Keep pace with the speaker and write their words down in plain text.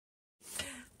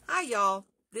Hi y'all,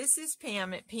 this is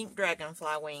Pam at Pink Dragonfly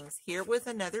Wings here with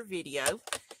another video.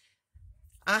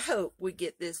 I hope we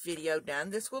get this video done.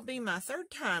 This will be my third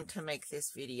time to make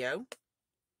this video.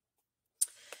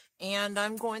 And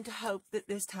I'm going to hope that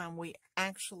this time we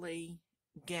actually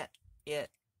get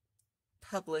it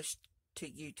published to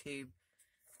YouTube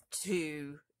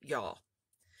to y'all.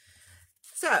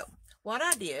 So, what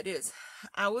I did is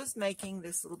I was making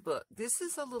this little book. This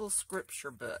is a little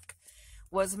scripture book,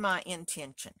 was my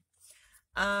intention.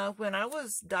 When I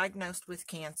was diagnosed with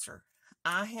cancer,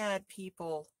 I had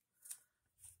people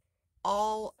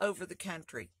all over the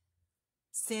country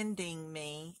sending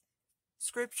me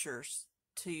scriptures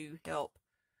to help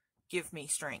give me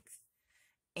strength.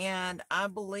 And I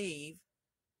believe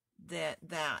that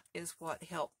that is what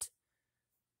helped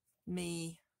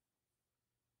me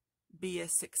be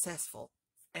as successful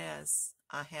as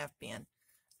I have been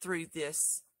through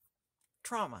this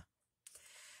trauma.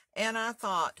 And I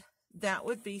thought that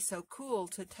would be so cool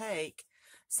to take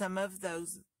some of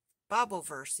those Bible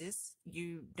verses.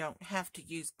 You don't have to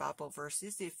use Bible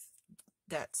verses if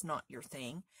that's not your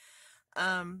thing.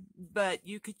 But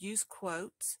you could use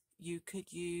quotes. You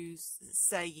could use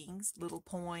sayings, little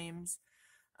poems,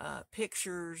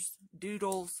 pictures,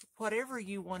 doodles, whatever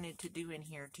you wanted to do in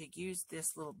here to use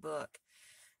this little book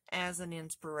as an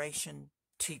inspiration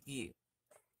to you.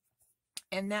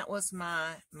 And that was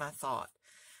my thought.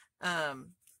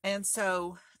 And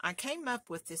so I came up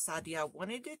with this idea. I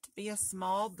wanted it to be a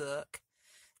small book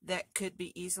that could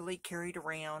be easily carried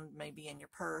around, maybe in your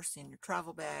purse, in your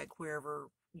travel bag, wherever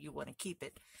you want to keep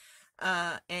it.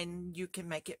 And you can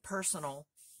make it personal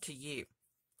to you.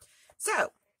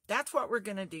 So that's what we're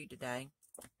going to do today.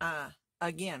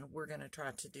 Again, we're going to try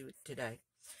to do it today.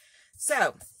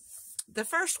 So the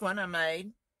first one I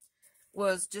made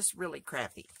was just really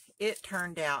crappy. It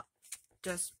turned out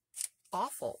just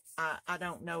awful. I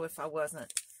don't know if I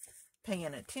wasn't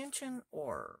paying attention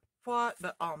or what,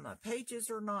 but all my pages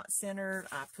are not centered.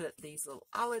 I put these little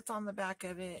eyelets on the back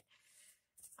of it.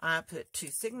 I put 2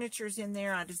 signatures in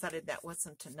there. I decided that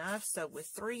wasn't enough. So with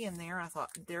 3 in there, I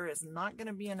thought there is not going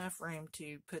to be enough room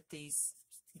to put these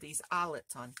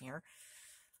eyelets on here.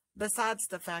 Besides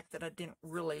the fact that I didn't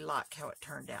really like how it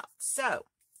turned out. So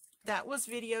that was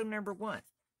video number 1.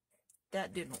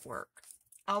 That didn't work.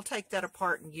 I'll take that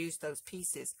apart and use those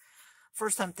pieces for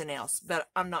something else, but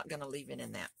I'm not going to leave it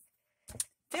in that.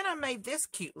 Then I made this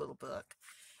cute little book.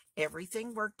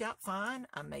 Everything worked out fine.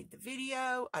 I made the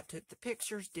video, I took the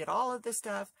pictures, did all of the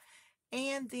stuff,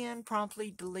 and then promptly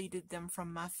deleted them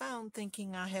from my phone,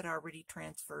 thinking I had already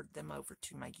transferred them over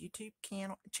to my YouTube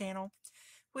channel,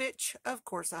 which, of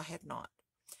course, I had not.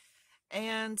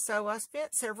 And so I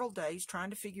spent several days trying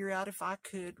to figure out if I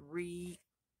could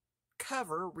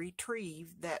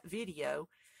retrieve that video,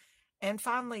 and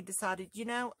finally decided, you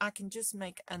know, I can just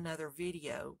make another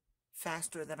video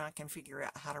faster than I can figure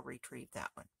out how to retrieve that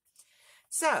one.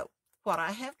 So what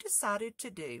I have decided to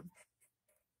do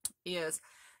is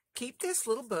keep this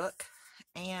little book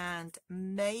and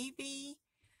maybe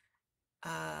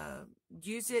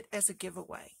use it as a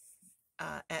giveaway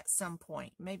at some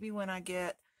point. Maybe when I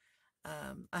get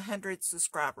 100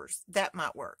 subscribers, that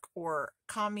might work, or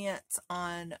comments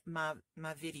on my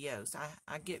videos.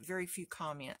 I get very few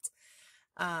comments.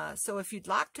 So if you'd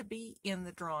like to be in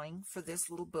the drawing for this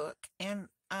little book, and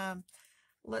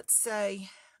let's say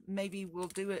maybe we'll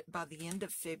do it by the end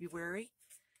of February,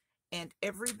 and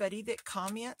everybody that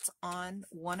comments on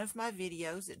one of my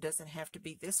videos, it doesn't have to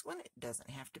be this one, it doesn't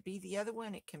have to be the other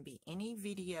one, it can be any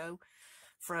video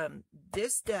from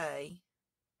this day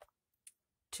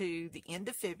to the end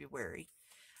of February,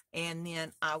 and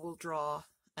then I will draw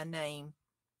a name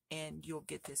and you'll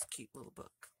get this cute little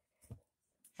book.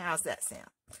 How's that sound?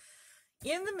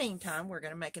 In the meantime, we're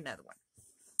going to make another one.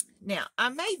 Now, I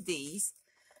made these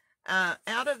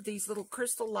out of these little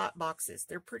crystal light boxes.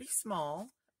 They're pretty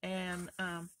small, and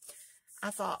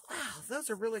I thought, wow, those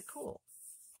are really cool.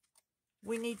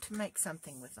 We need to make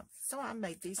something with them. So I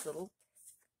made these little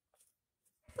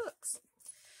books.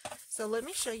 So let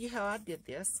me show you how I did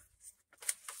this.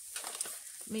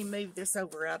 Let me move this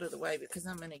over out of the way because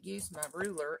I'm going to use my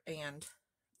ruler and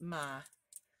my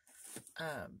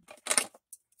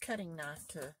cutting knife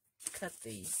to cut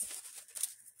these.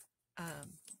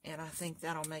 And I think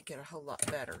that'll make it a whole lot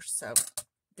better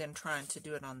than trying to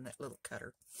do it on that little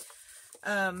cutter.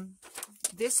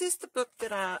 This is the book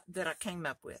that I came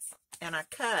up with. And I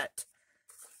cut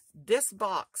this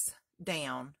box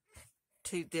down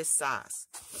to this size.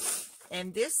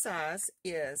 And this size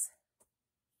is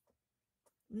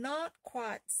not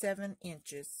quite 7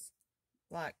 inches,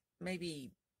 like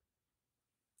maybe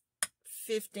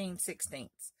 15/16.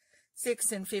 6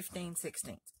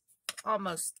 15/16,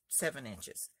 almost 7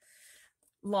 inches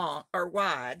long or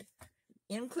wide,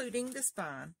 including the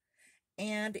spine,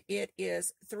 and it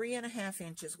is 3.5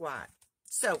 inches wide.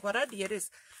 So what I did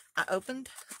is I opened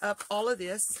up all of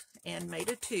this and made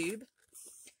a tube.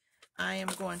 I am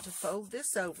going to fold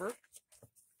this over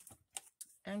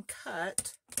and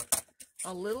cut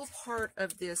a little part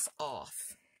of this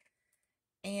off.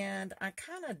 And I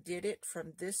kind of did it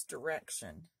from this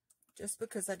direction just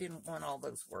because I didn't want all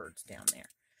those words down there.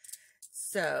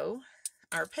 So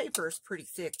our paper is pretty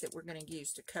thick that we're going to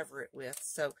use to cover it with,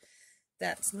 so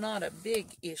that's not a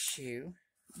big issue,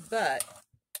 but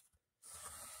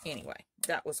anyway,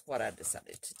 that was what I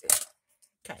decided to do.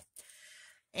 Okay,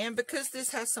 and because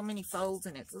this has so many folds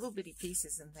and it's little bitty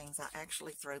pieces and things, I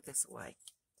actually throw this away.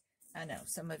 I know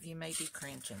some of you may be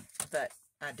cringing, but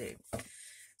I do.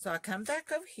 So I come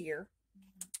back over here,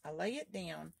 I lay it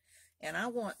down, and I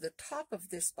want the top of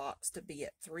this box to be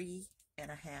at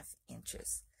 3.5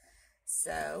 inches.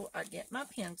 So I get my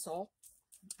pencil,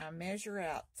 I measure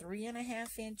out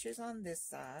 3.5 inches on this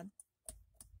side,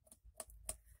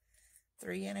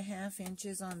 3.5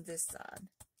 inches on this side.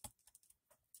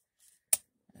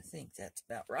 I think that's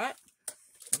about right.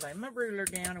 Lay my ruler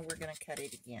down and we're going to cut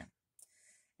it again.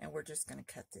 And we're just going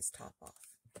to cut this top off.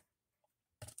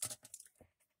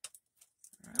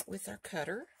 All right, with our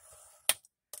cutter.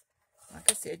 Like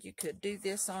I said, you could do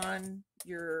this on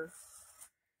your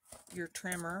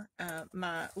trimmer.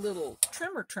 My little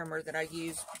trimmer that I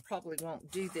use probably won't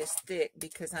do this thick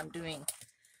because I'm doing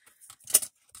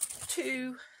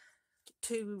two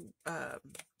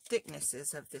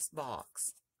thicknesses of this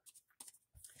box.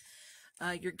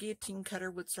 Your guillotine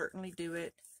cutter would certainly do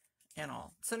it and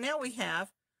all. So now we have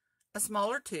a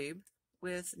smaller tube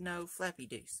with no flappy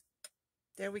doos.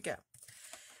 There we go.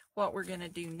 What we're going to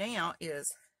do now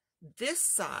is this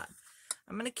side.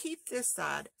 I'm going to keep this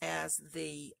side as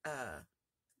the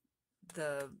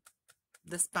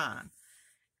spine,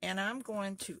 and I'm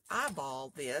going to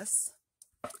eyeball this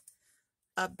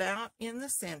about in the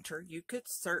center. You could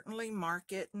certainly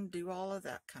mark it and do all of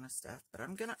that kind of stuff, but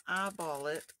I'm going to eyeball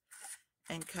it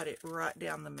and cut it right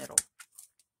down the middle.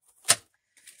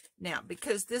 Now,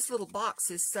 because this little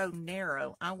box is so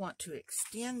narrow, I want to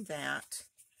extend that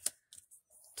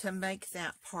to make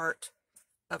that part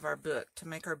of our book, to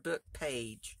make our book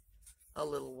page a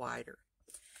little wider.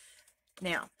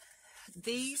 Now,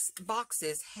 these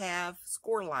boxes have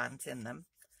score lines in them,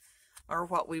 or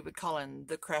what we would call in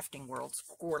the crafting world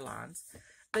score lines,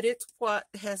 but it's what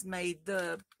has made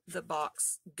the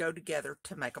box go together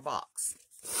to make a box.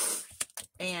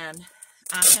 And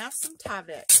I have some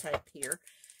Tyvek tape here,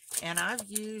 and I've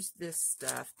used this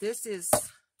stuff. This is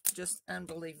just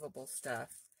unbelievable stuff.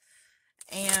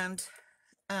 And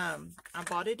I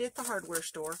bought it at the hardware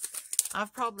store.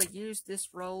 I've probably used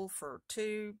this roll for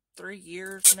 2-3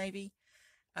 years maybe.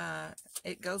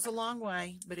 It goes a long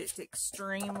way, but it's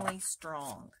extremely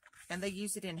strong. And they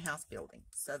use it in house building,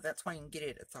 so that's why you can get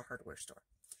it at the hardware store.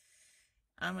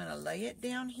 I'm going to lay it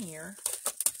down here,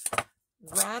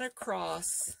 right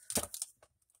across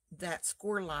that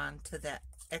score line to that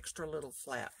extra little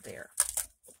flap there.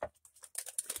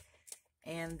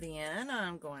 And then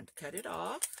I'm going to cut it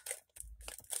off,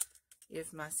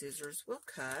 if my scissors will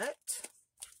cut.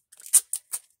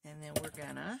 And then we're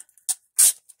going to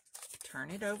turn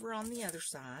it over on the other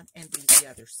side and do the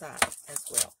other side as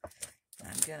well. And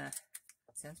I'm going to,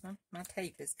 since my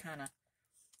tape is kind of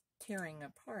tearing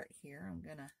apart here, I'm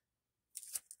going to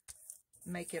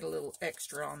make it a little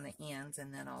extra on the ends,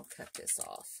 and then I'll cut this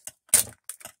off.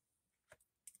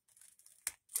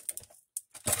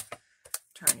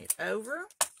 Turn it over,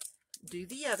 do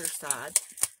the other side.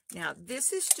 Now,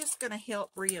 this is just going to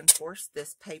help reinforce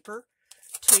this paper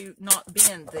to not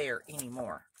bend there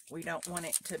anymore. We don't want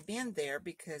it to bend there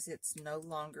because it's no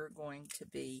longer going to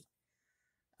be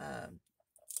a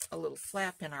little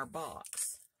flap in our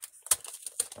box.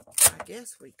 I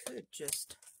guess we could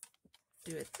just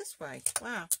do it this way.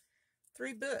 Wow,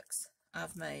 3 books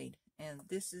I've made, and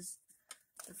this is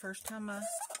the first time I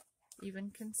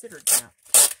even considered that.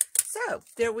 So,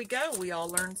 there we go. We all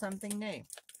learned something new.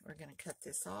 We're going to cut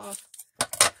this off,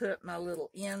 put my little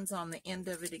ends on the end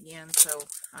of it again so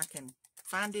I can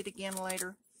find it again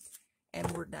later,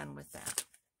 and we're done with that.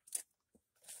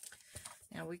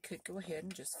 Now, we could go ahead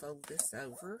and just fold this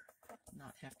over,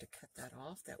 not have to cut that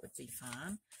off. That would be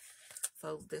fine.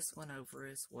 Fold this one over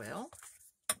as well.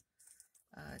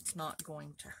 It's not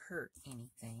going to hurt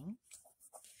anything.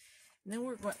 And then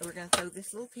we're going to throw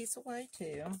this little piece away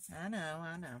too. I know.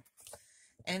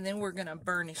 And then we're going to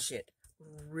burnish it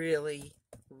really,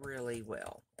 really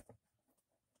well.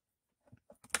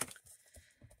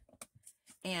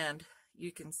 And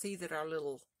you can see that our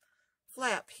little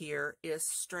flap here is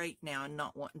straight now and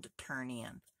not wanting to turn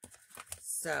in.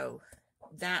 So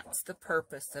that's the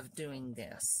purpose of doing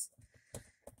this.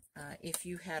 If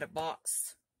you had a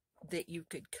box that you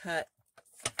could cut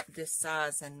this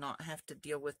size and not have to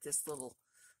deal with this little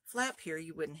flap here,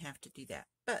 you wouldn't have to do that.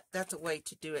 But that's a way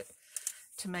to do it,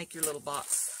 to make your little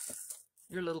box,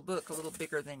 your little book, a little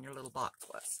bigger than your little box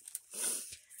was.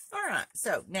 All right,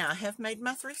 so now I have made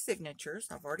my 3 signatures.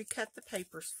 I've already cut the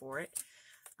papers for it.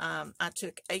 I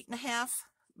took 8.5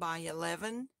 by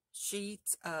 11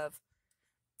 sheets of,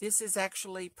 this is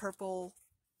actually purple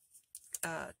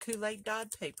Kool-Aid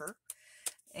dyed paper.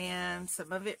 And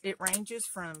some of it ranges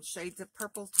from shades of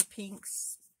purple to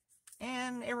pinks.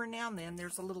 And every now and then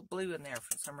there's a little blue in there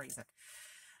for some reason.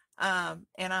 And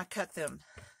I cut them.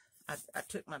 I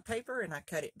took my paper and I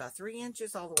cut it by 3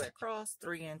 inches all the way across,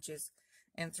 3 inches,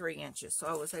 and 3 inches. So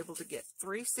I was able to get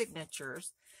 3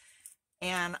 signatures.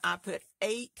 And I put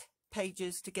 8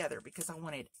 pages together because I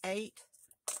wanted 8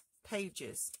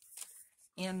 pages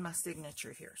in my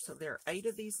signature here. So there are 8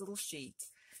 of these little sheets.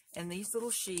 And these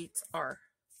little sheets are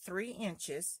 3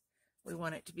 inches. We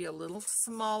want it to be a little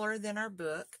smaller than our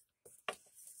book,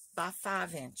 by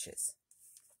 5 inches.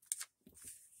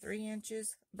 3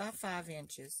 inches by 5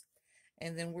 inches.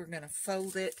 And then we're going to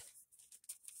fold it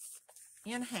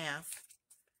in half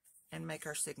and make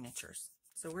our signatures.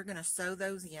 So we're going to sew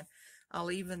those in.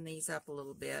 I'll even these up a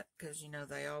little bit because, you know,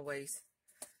 they always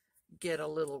get a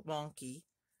little wonky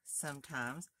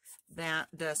sometimes. That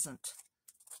doesn't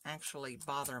actually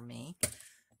bother me,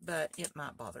 but it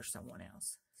might bother someone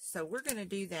else. So we're going to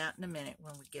do that in a minute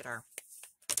when we get our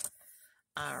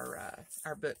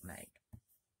book made.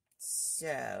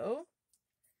 So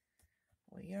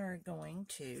we are going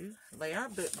to lay our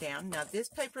book down. Now this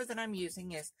paper that I'm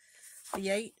using is the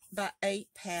 8 by 8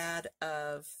 pad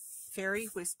of Fairy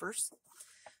Whispers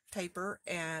paper,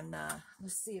 and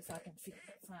let's see if I can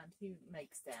find who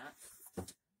makes that.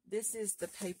 This is the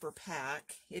paper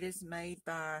pack. It is made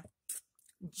by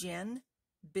Jen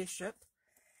Bishop,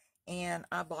 and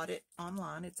I bought it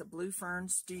online. It's a Blue Fern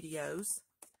Studios,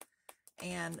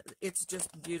 and it's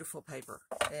just beautiful paper.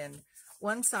 And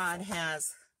one side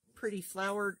has pretty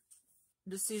flower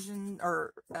decision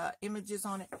or images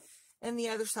on it, and the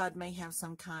other side may have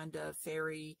some kind of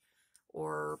fairy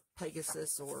or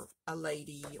Pegasus or a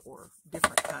lady or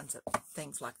different kinds of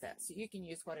things like that. So you can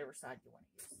use whatever side you want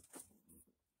to use.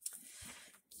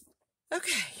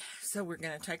 Okay, so we're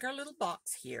going to take our little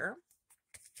box here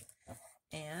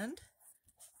and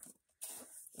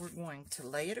we're going to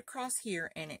lay it across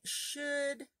here, and it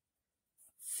should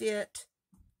fit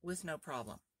with no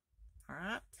problem. All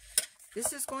right,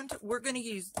 this is going to, we're going to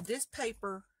use this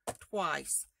paper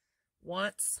twice.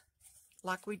 Once,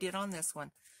 like we did on this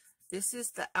one. This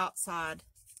is the outside.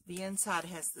 The inside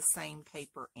has the same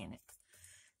paper in it.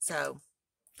 So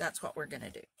that's what we're going to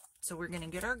do. So we're going to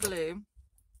get our glue.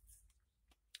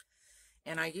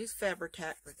 And I use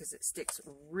Fabri-Tac because it sticks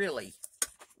really,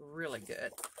 really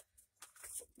good.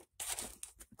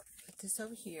 Put this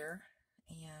over here,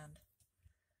 and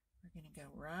we're going to go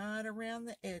right around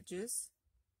the edges,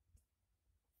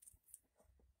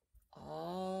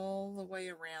 all the way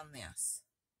around this.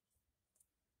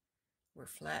 We're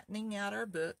flattening out our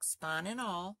book, spine and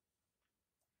all,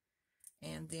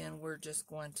 and then we're just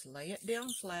going to lay it down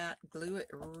flat, glue it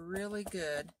really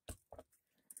good.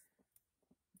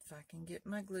 If I can get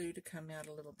my glue to come out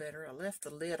a little better. I left the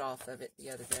lid off of it the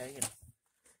other day, and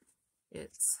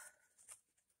it's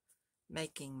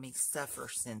making me suffer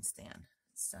since then.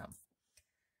 So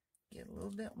get a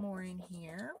little bit more in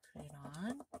here, put it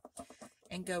on,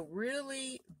 and go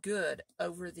really good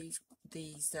over these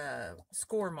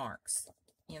score marks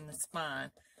in the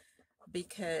spine,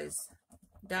 because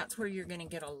that's where you're going to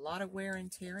get a lot of wear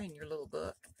and tear in your little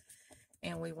book,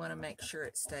 and we want to make sure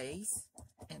it stays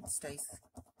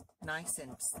nice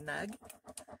and snug.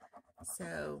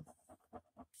 So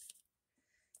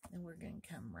then we're going to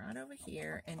come right over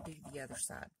here and do the other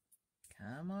side.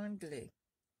 Come on, glue.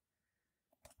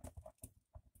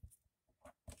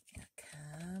 Now,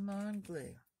 come on,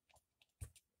 glue.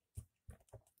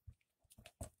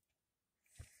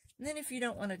 And then if you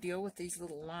don't want to deal with these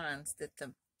little lines that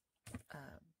the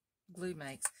glue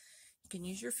makes, you can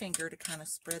use your finger to kind of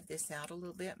spread this out a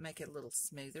little bit, make it a little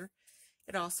smoother.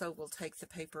 It also will take the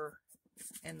paper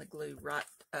and the glue right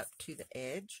up to the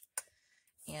edge,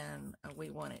 and we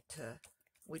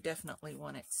definitely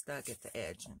want it stuck at the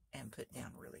edge and put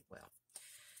down really well.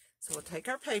 So we'll take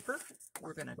our paper,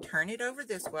 we're going to turn it over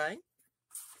this way.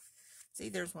 See,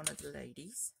 there's one of the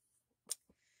ladies,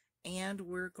 and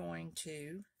we're going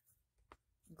to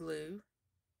glue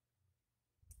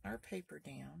our paper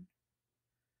down,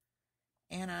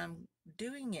 and I'm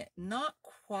doing it not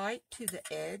quite to the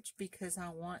edge because I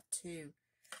want to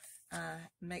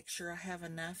make sure I have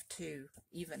enough to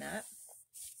even up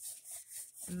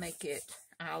and make it.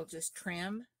 I'll just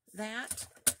trim that.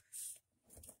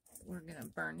 We're going to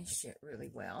burnish it really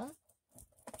well.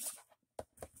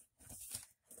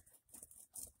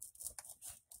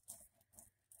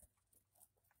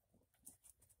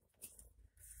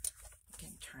 You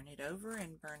can turn it over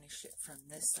and burnish it from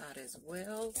this side as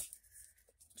well.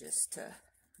 Just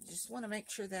want to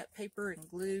make sure that paper and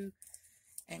glue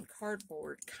and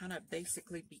cardboard kind of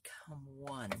basically become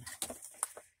one.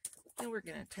 Then we're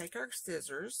going to take our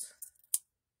scissors,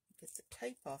 get the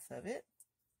tape off of it,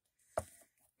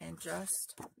 and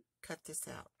just cut this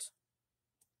out.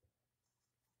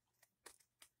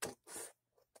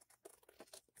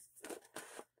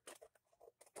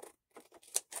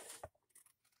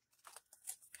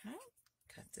 Okay,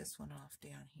 cut this one off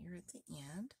down here at the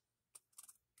end.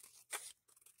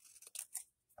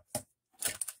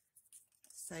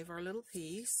 Save our little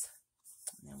piece,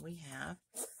 and then we have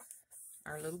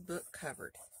our little book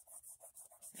covered.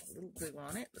 A little glue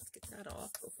on it. Let's get that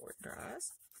off before it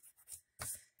dries.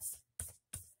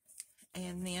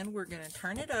 And then we're going to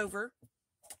turn it over,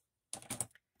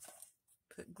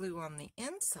 put glue on the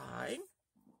inside.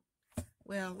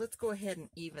 Well, let's go ahead and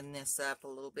even this up a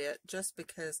little bit, just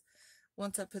because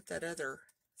once I put that other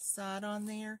side on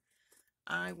there,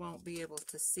 I won't be able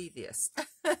to see this.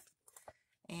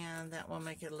 And that will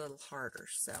make it a little harder.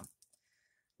 So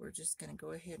we're just going to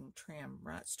go ahead and trim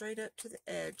right straight up to the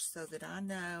edge so that I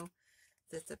know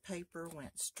that the paper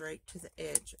went straight to the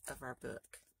edge of our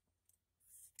book.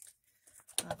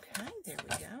 Okay, there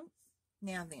we go.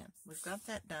 Now then, we've got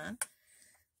that done.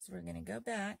 So we're going to go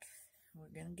back.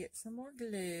 We're going to get some more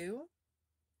glue.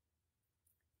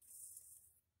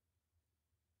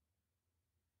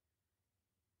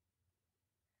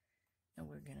 And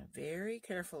we're going to very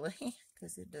carefully,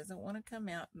 because it doesn't want to come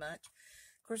out much.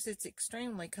 Of course, it's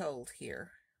extremely cold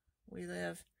here. We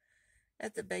live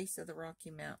at the base of the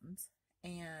Rocky Mountains.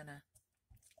 And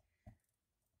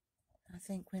I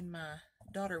think when my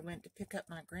daughter went to pick up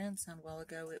my grandson a while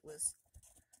ago, it was,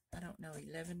 I don't know,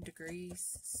 11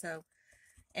 degrees. So,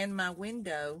 and my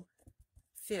window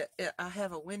I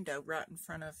have a window right in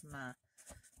front of my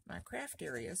craft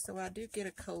area. So I do get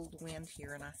a cold wind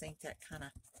here, and I think that kind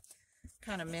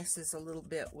of messes a little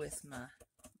bit with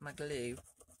my glue,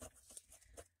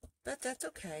 but that's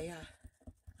okay.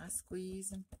 I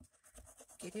squeeze and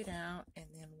get it out, and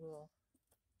then we'll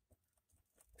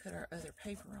put our other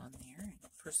paper on there and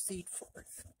proceed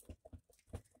forth.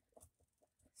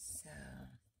 So,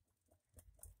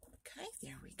 okay,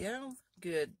 there we go.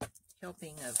 Good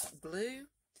helping of glue.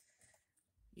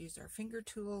 Use our finger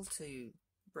tool to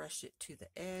brush it to the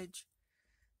edge.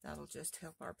 That'll just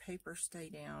help our paper stay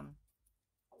down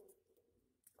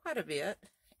quite a bit,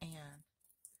 and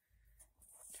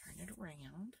turn it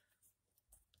around.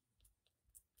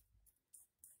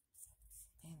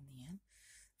 And then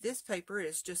this paper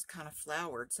is just kind of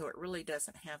flowered, so it really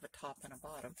doesn't have a top and a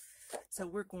bottom. So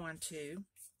we're going to,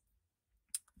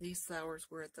 these flowers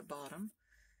were at the bottom,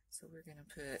 so we're going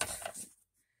to put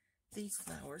these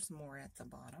flowers more at the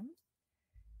bottom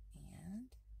and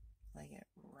lay it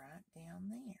right down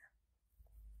there.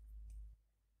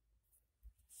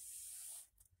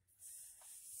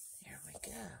 There we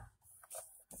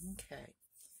go. Okay.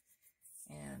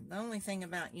 And the only thing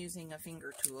about using a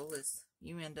finger tool is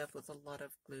you end up with a lot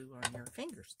of glue on your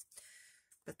fingers.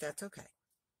 But that's okay.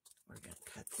 We're going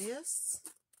to cut this.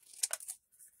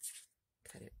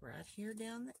 Cut it right here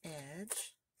down the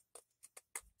edge.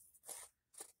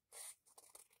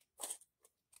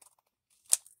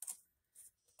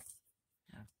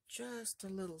 Now just a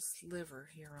little sliver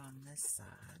here on this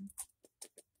side.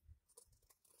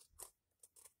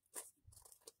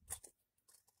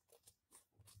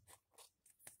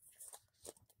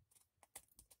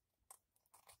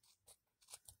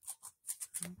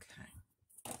 Okay,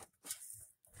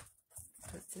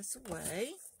 put this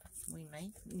away. We may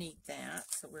need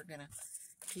that, so we're going to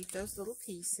keep those little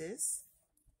pieces.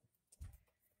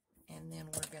 And then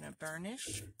we're going to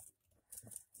burnish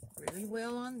really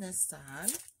well on this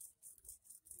side.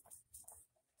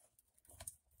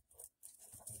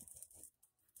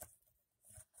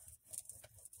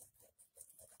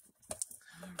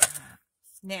 All right.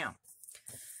 Now,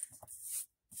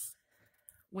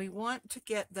 we want to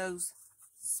get those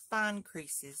spine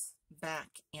creases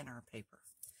back in our paper.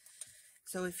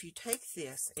 So if you take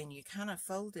this and you kind of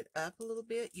fold it up a little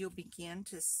bit, you'll begin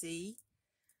to see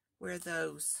where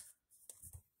those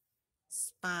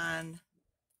spine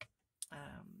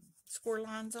score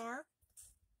lines are.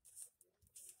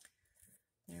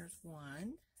 There's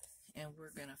one, and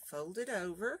we're going to fold it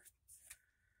over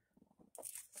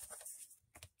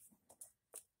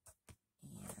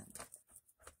and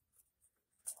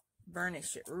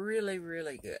burnish it really,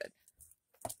 really good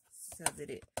so that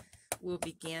it will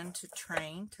begin to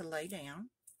train to lay down.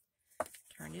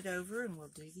 Turn it over and we'll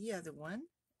do the other one,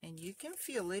 and you can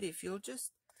feel it if you'll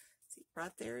just see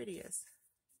right there it is.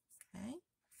 Okay,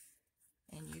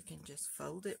 and you can just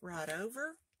fold it right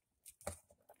over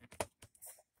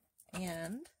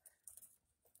and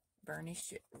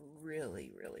burnish it really,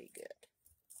 really good.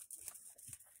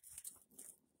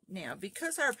 Now,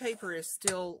 because our paper is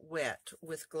still wet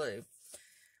with glue,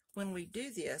 when we do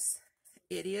this,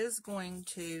 it is going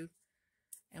to,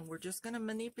 and we're just going to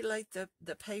manipulate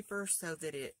the paper so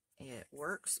that it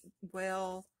works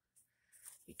well.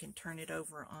 You can turn it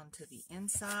over onto the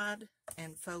inside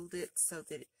and fold it so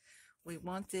that we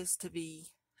want this to be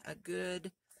a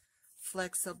good,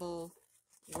 flexible,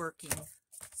 working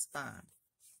spine.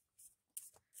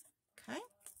 Okay?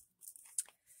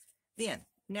 Then,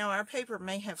 now our paper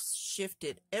may have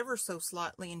shifted ever so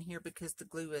slightly in here because the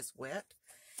glue is wet.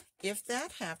 If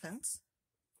that happens,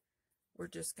 we're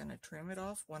just going to trim it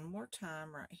off one more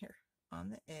time right here on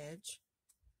the edge.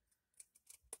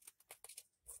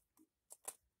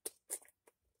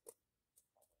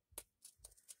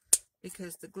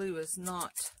 Because the glue is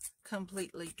not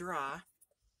completely dry.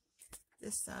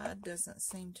 This side doesn't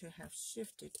seem to have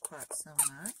shifted quite so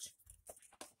much.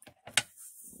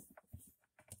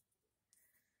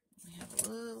 We have a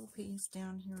little piece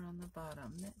down here on the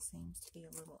bottom that seems to be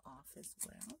a little off as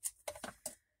well.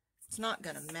 It's not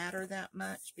going to matter that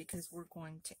much because we're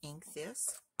going to ink this.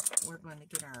 We're going to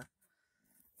get our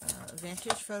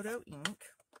vintage photo ink.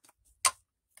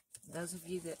 Those of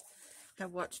you that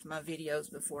have watched my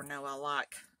videos before know I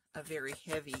like a very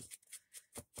heavy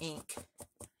ink,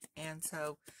 and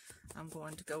so I'm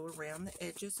going to go around the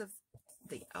edges of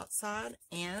the outside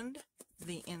and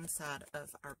the inside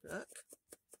of our book,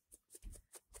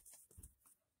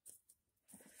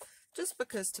 just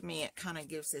because to me it kind of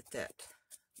gives it that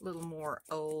little more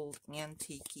old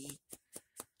antique-y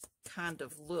kind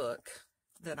of look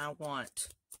that I want,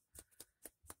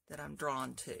 that I'm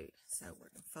drawn to. So we're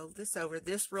going to fold this over.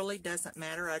 This really doesn't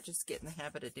matter. I just get in the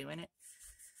habit of doing it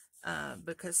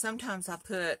because sometimes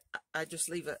I just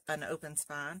leave an open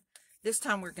spine. This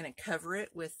time we're going to cover it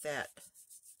with that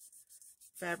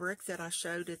fabric that I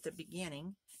showed at the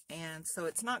beginning, and so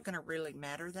it's not going to really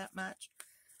matter that much,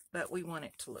 but we want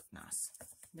it to look nice.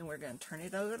 Then we're going to turn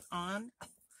it on,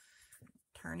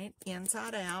 turn it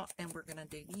inside out, and we're going to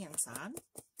do the inside.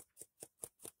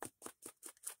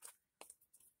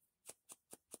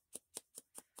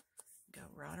 Go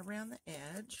right around the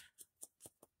edge.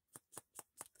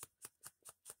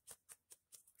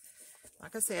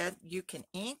 Like I said, you can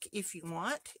ink if you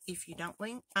want. If you don't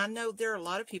ink, I know there are a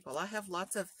lot of people. I have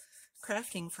lots of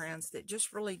crafting friends that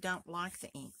just really don't like the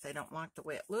ink. They don't like the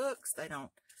way it looks. They don't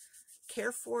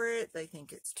care for it. They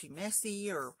think it's too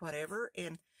messy or whatever.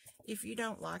 And if you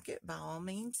don't like it, by all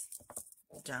means,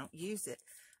 don't use it.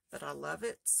 But I love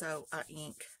it, so I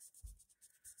ink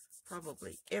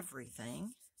probably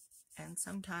everything. And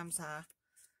sometimes I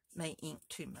may ink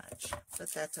too much,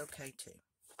 but that's okay too.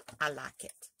 I like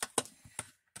it.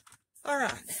 All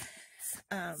right.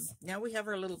 Now we have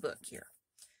our little book here.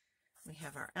 We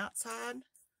have our outside.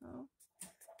 Oh,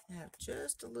 we have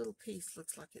just a little piece.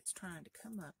 Looks like it's trying to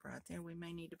come up right there. We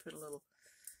may need to put a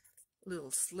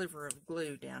little sliver of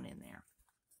glue down in there.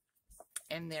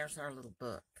 And there's our little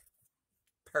book.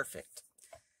 Perfect.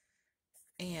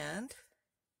 And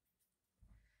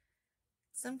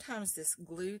sometimes this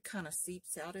glue kind of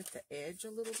seeps out at the edge a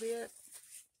little bit.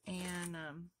 And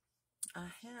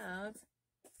I have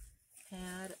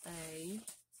had a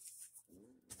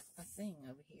thing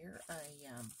over here, a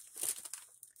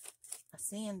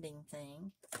sanding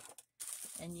thing,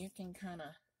 and you can kind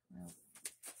of, well,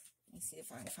 let me see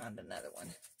if I can find another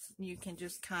one. You can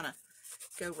just kind of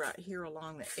go right here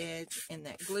along the edge, and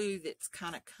that glue that's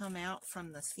kind of come out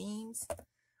from the seams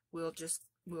will just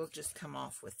come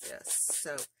off with this.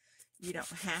 So you don't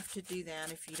have to do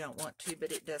that if you don't want to,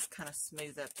 but it does kind of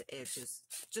smooth up the edges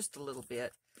just a little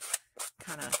bit,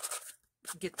 kind of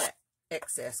get that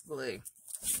excess glue.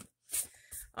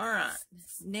 All right,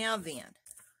 now then,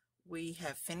 we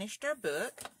have finished our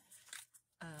book,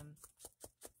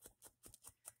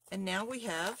 and now we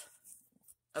have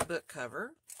a book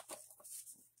cover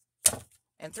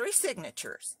and 3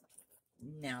 signatures.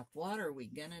 Now, what are we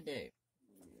gonna do?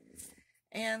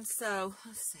 And so,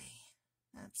 let's see,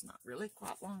 that's not really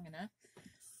quite long enough.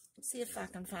 see if I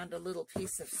can find a little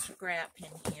piece of scrap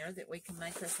in here that we can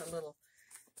make us a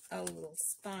little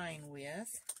spine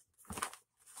with.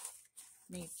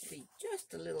 Needs to be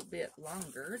just a little bit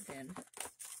longer than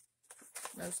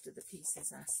most of the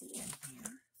pieces I see in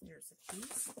here. There's a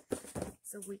piece.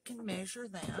 So we can measure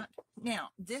that. Now,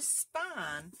 this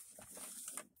spine,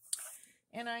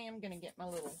 and I am going to get my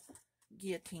little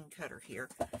guillotine cutter here.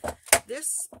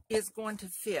 This is going to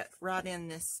fit right in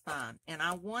this spine, and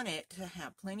I want it to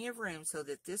have plenty of room so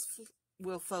that this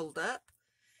will fold up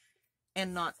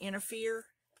and not interfere,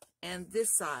 and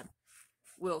this side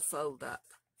will fold up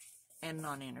and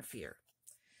not interfere.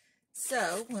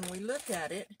 So when we look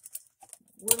at it,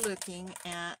 we're looking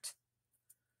at,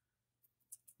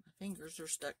 my fingers are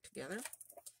stuck together,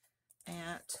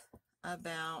 at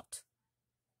about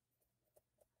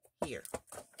here.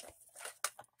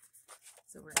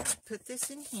 So we're going to put this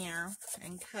in here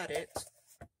and cut it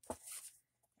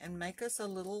and make us a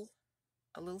little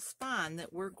spine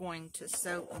that we're going to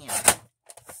sew in.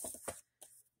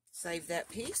 Save that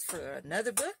piece for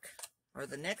another book or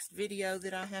the next video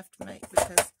that I have to make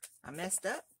because I messed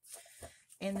up.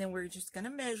 And then we're just going to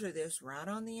measure this right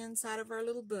on the inside of our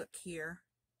little book here.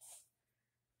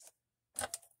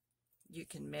 You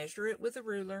can measure it with a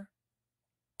ruler.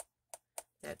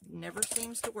 That never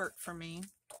seems to work for me.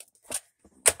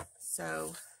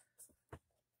 So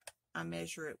I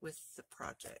measure it with the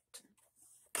project.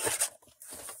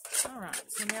 All right,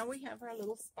 so now we have our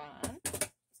little spine.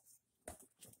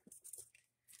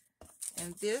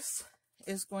 And this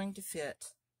is going to fit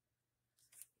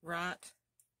right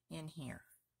in here.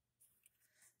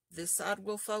 This side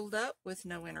will fold up with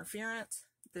no interference.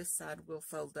 This side will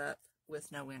fold up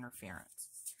with no interference.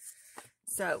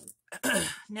 So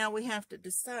now we have to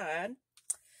decide,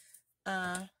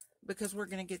 because we're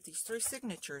going to get these 3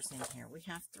 signatures in here. We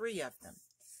have 3 of them.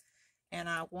 And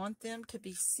I want them to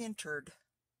be centered,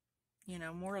 you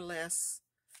know, more or less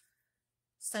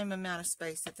same amount of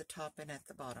space at the top and at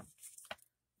the bottom.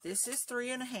 This is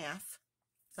 3.5,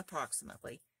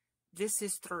 approximately. This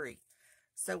is 3.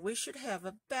 So we should have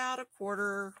about a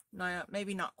quarter, no,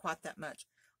 maybe not quite that much,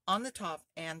 on the top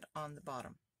and on the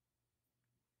bottom.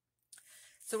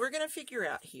 So we're going to figure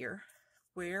out here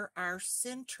where our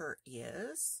center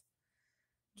is.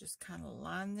 Just kind of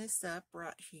line this up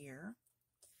right here.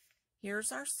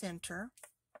 Here's our center.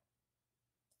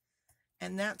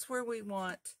 And that's where we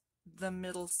want the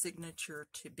middle signature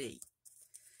to be.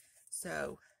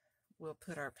 So we'll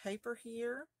put our paper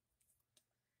here.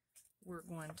 We're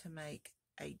going to make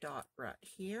a dot right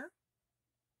here.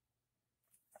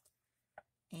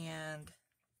 And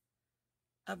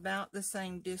about the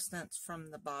same distance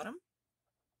from the bottom.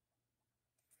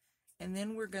 And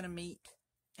then we're going to meet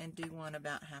and do one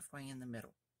about halfway in the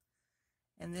middle.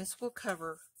 And this will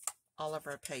cover all of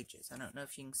our pages. I don't know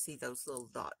if you can see those little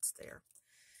dots there.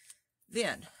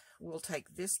 Then we'll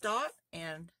take this dot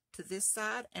and to this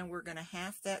side, and we're going to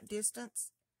half that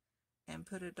distance and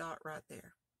put a dot right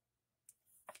there.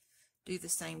 Do the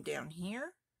same down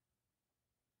here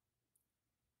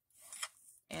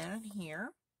and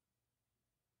here.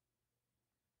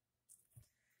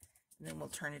 And then we'll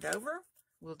turn it over.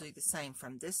 We'll do the same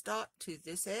from this dot to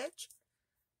this edge.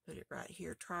 Put it right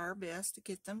here. Try our best to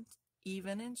get them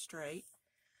even and straight.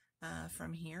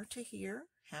 From here to here,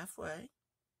 halfway.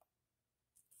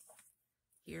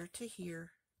 Here to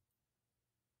here,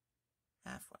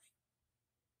 halfway.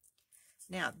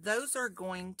 Now, those are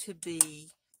going to be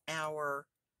our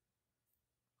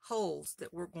holes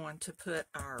that we're going to put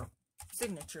our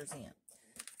signatures in.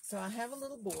 So I have a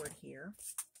little board here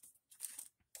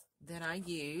that I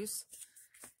use.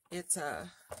 It's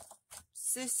a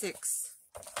C6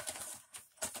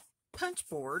 punch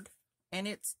board, and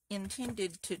it's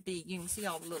intended to be, you can see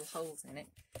all the little holes in it.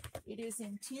 It is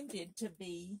intended to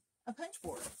be a punch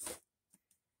board.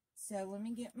 So let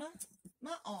me get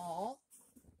my awl.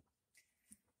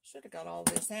 Should have got all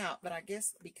this out, but I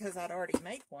guess because I'd already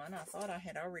made one, I thought I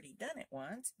had already done it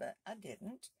once, but I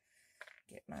didn't.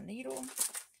 Get my needle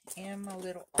and my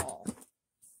little awl.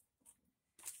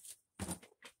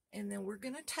 And then we're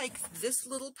going to take this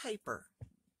little paper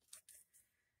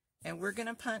and we're going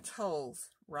to punch holes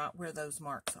right where those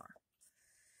marks are.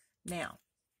 Now,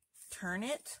 turn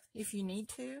it if you need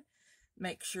to.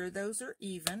 Make sure those are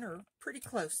even or pretty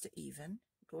close to even.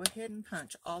 Go ahead and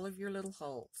punch all of your little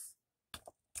holes.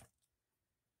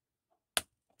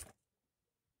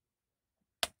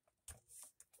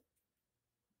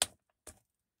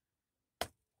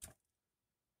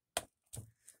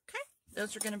 Okay,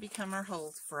 those are going to become our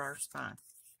holes for our spine.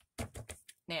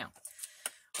 Now,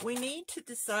 we need to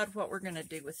decide what we're going to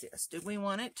do with this. Do we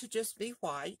want it to just be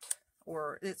white,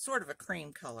 or it's sort of a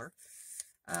cream color.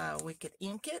 We could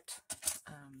ink it.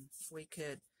 We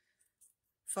could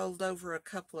fold over a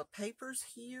couple of papers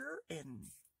here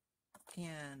and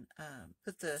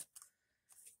put the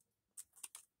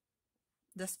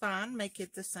spine, make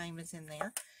it the same as in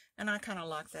there. And I kind of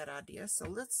like that idea. So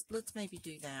let's maybe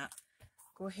do that.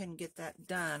 Go ahead and get that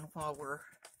done while we're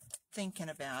thinking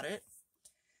about it.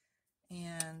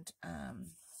 And I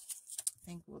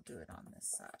think we'll do it on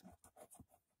this side.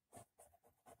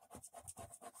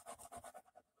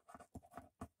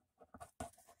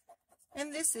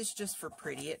 And this is just for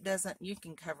pretty. It doesn't, you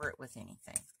can cover it with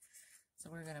anything. So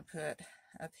we're going to put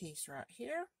a piece right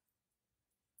here.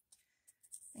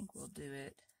 I think we'll do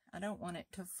it. I don't want it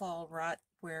to fall right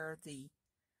where the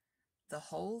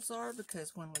holes are,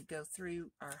 because when we go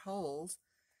through our holes,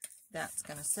 that's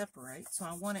going to separate. So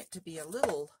I want it to be a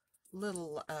little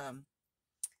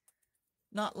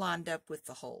not lined up with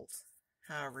the holes,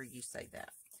 however you say that.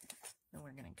 And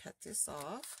we're going to cut this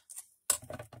off.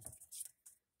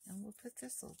 And we'll put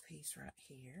this little piece right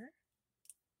here.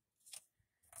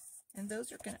 And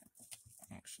those are going to,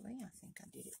 actually, I think I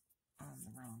did it on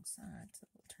the wrong side, so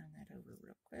we'll turn that over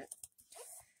real quick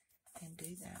and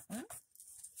do that one.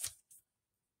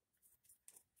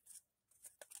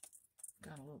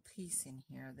 Got a little piece in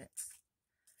here that's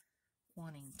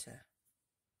wanting to,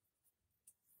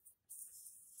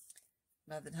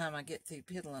 by the time I get through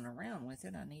piddling around with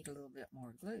it, I need a little bit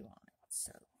more glue on it.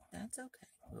 So that's okay.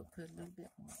 We'll put a little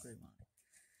bit more glue on it.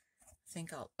 I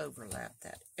think I'll overlap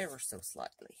that ever so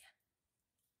slightly.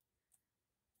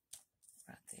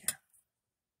 Right there.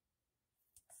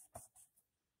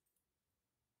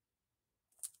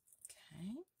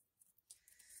 Okay.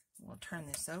 We'll turn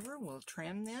this over. We'll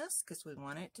trim this because we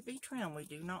want it to be trimmed. We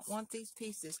do not want these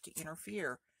pieces to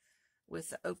interfere with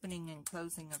the opening and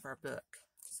closing of our book.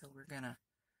 So we're going to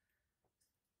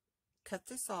cut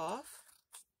this off.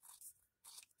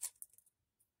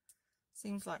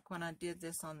 Seems like when I did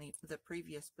this on the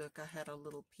previous book, I had a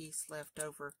little piece left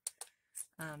over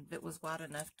that was wide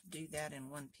enough to do that in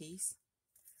one piece.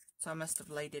 So I must have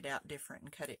laid it out different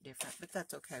and cut it different, but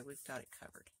that's okay. We've got it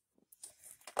covered.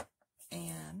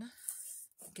 And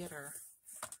get our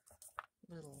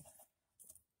little,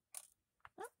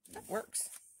 oh, that works,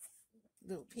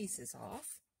 little pieces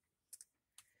off.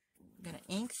 I'm going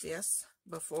to ink this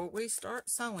before we start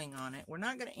sewing on it. We're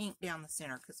not going to ink down the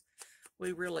center because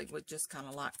we really would just kind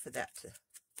of like for that to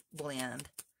blend.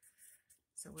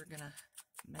 So we're going to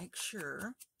make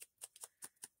sure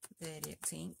that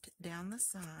it's inked down the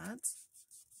sides.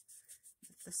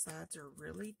 If the sides are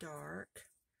really dark,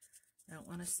 I don't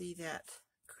want to see that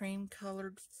cream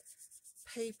colored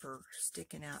paper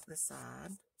sticking out the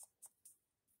side.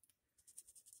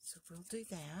 So we'll do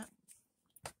that.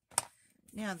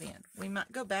 Now then, we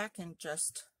might go back and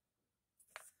just,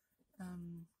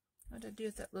 what did I do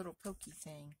with that little pokey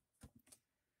thing?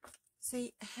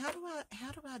 See, how do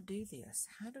I do this?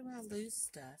 How do I lose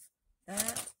stuff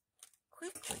that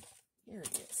quickly? Here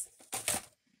it is.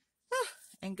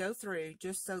 And go through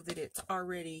just so that it's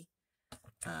already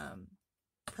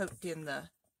poked in the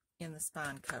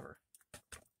spine cover.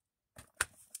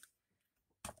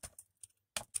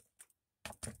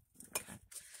 Okay.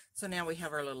 So now we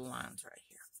have our little lines right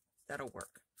here. That'll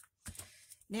work.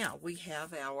 Now we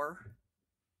have our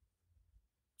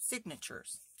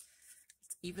signatures.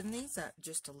 Let's even these up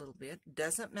just a little bit.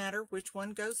 Doesn't matter which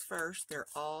one goes first. They're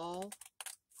all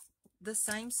the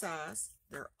same size.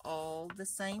 They're all the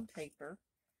same paper.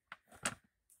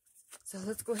 So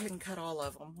let's go ahead and cut all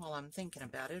of them while I'm thinking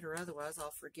about it, or otherwise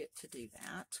I'll forget to do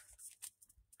that.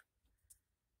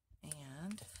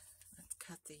 And let's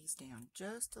cut these down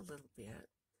just a little bit.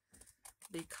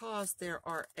 Because there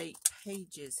are 8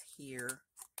 pages here,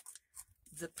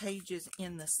 the pages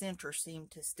in the center seem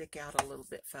to stick out a little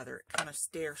bit further. It kind of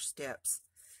stair steps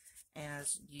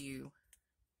as you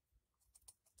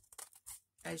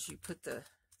put the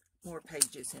more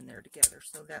pages in there together.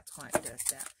 So that's why it does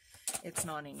that. It's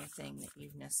not anything that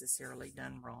you've necessarily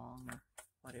done wrong or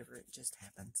whatever. It just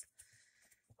happens.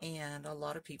 And a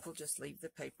lot of people just leave the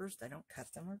papers. They don't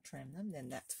cut them or trim them. Then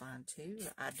that's fine too.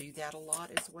 I do that a lot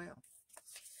as well.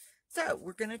 So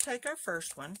we're going to take our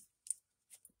first one.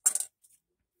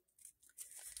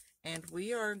 And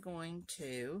we are going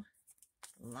to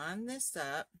line this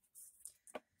up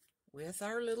with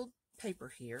our little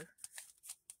paper here.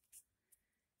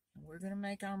 And we're going to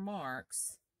make our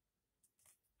marks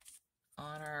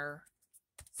on our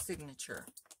signature.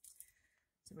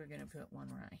 So we're going to put one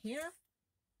right here,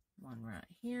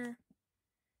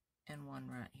 and one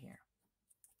right here.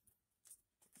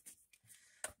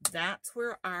 That's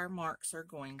where our marks are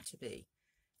going to be.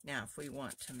 Now, if we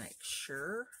want to make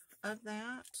sure of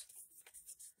that,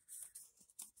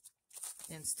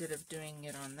 instead of doing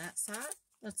it on that side,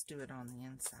 let's do it on the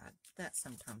inside. That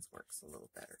sometimes works a little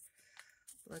better.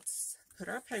 Let's put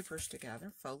our papers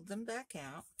together, fold them back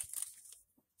out,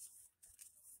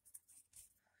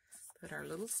 put our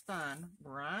little spine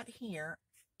right here,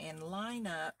 and line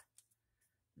up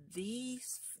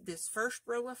this first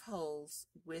row of holes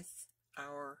with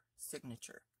our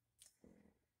signature.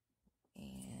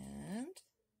 And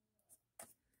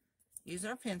use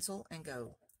our pencil and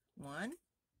go 1,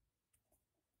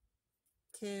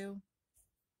 2,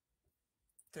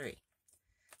 3.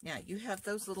 Now you have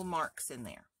those little marks in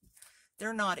there.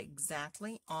 They're not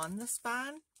exactly on the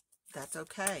spine. That's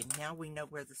okay. Now we know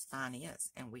where the spine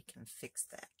is and we can fix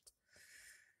that.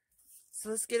 So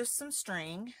let's get us some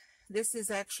string. This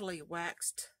is actually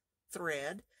waxed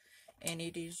thread, and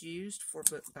it is used for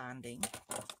bookbinding,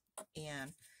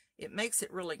 and it makes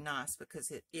it really nice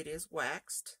because it is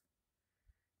waxed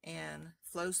and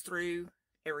flows through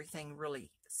everything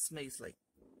really smoothly.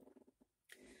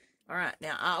 All right,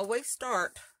 now I always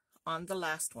start on the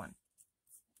last one,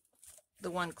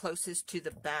 the one closest to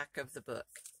the back of the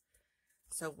book.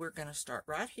 So we're going to start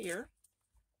right here.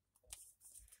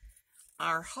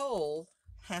 Our hole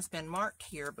has been marked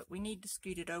here, but we need to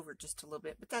scoot it over just a little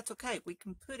bit, but that's okay. We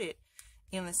can put it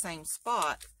in the same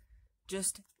spot,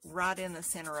 just right in the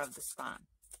center of the spine.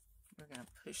 We're going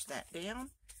to push that down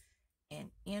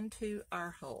and into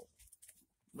our hole.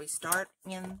 We start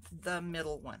in the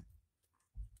middle one.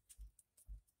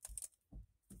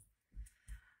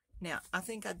 Now, I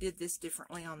think I did this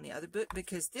differently on the other book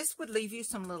because this would leave you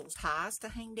some little ties to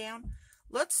hang down.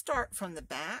 Let's start from the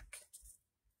back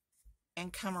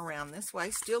and come around this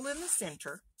way, still in the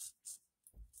center.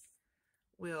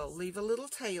 We'll leave a little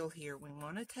tail here. We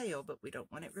want a tail, but we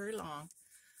don't want it very long.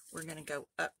 We're going to go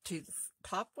up to the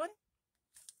top one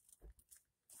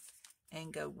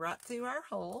and go right through our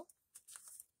hole.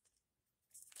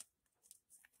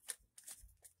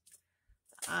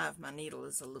 The eye of my needle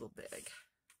is a little big.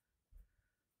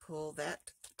 Pull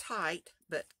that tight,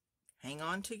 but hang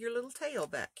on to your little tail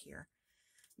back here.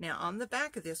 Now on the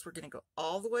back of this, we're going to go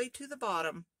all the way to the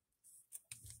bottom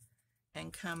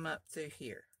and come up through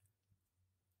here.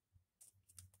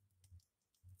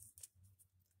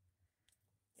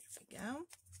 There we go.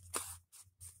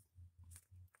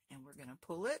 And we're going to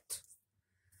pull it,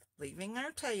 leaving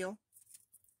our tail.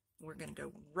 We're going to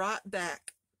go right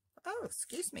back,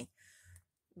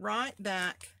 right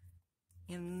back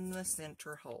in the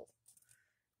center hole.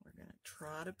 We're going to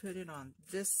try to put it on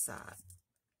this side.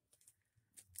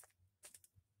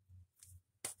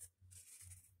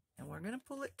 And we're going to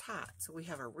pull it tight. So we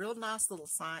have a real nice little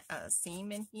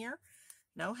seam in here,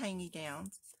 no hangy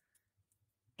downs,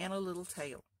 and a little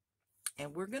tail.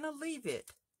 And we're going to leave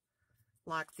it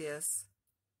like this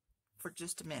for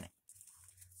just a minute.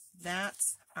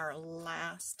 That's our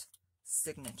last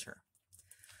signature.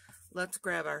 Let's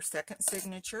grab our second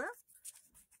signature.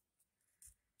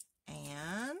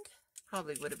 And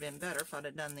probably would have been better if I'd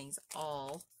have done these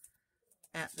all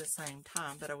at the same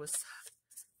time, but I was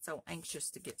so anxious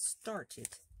to get started.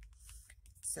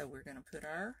 So we're going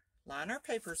to line our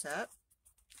papers up,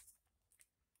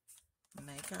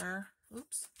 make our,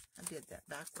 oops, I did that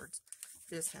backwards.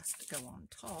 This has to go on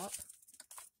top.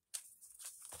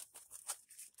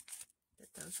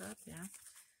 Put those right there.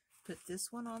 Put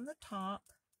this one on the top,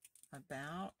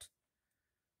 about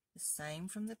the same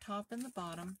from the top and the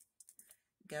bottom.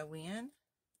 Go in,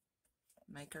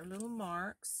 make our little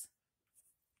marks.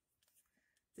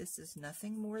 This is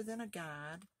nothing more than a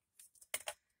guide.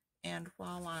 And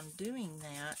while I'm doing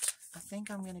that, I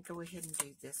think I'm going to go ahead and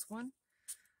do this one.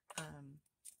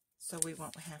 So we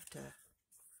won't have to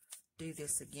do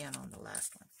this again on the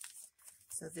last one.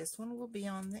 So this one will be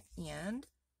on the end.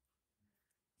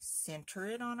 Center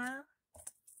it on our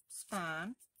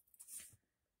spine.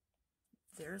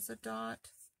 There's a dot.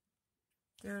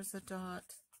 There's a dot.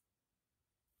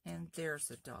 And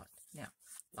there's a dot. Now,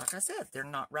 like I said, they're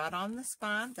not right on the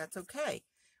spine. That's okay.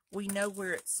 We know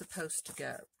where it's supposed to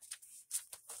go.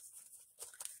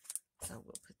 So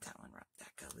we'll put that one right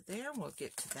back over there. We'll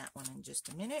get to that one in just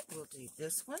a minute. We'll do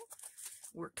this one.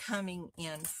 We're coming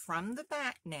in from the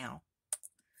back now.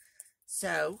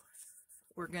 So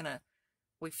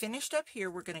we finished up here.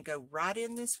 We're going to go right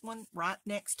in this one, right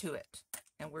next to it.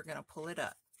 And we're going to pull it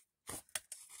up.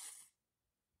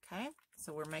 Okay,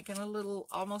 so we're making a little,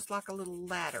 almost like a little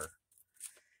ladder.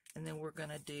 And then we're going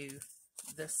to do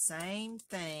the same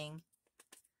thing.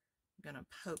 I'm going to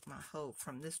poke my hole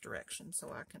from this direction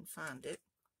so I can find it.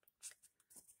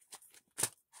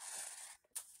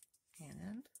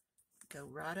 And go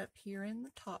right up here in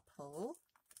the top hole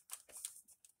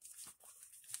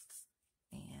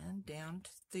and down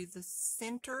through the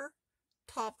center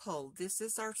top hole. This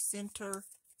is our center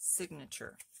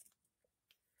signature.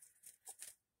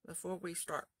 Before we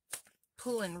start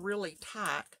pulling really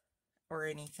tight or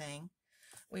anything,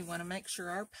 we want to make sure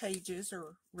our pages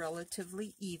are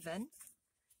relatively even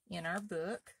in our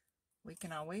book. We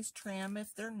can always trim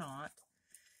if they're not.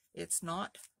 It's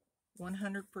not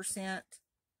 100%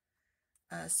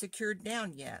 secured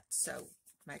down yet, so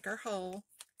make our hole,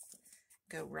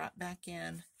 go right back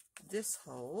in this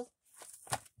hole,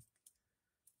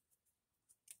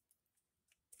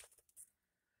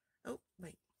 oh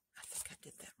wait, I think I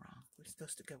did that wrong. We're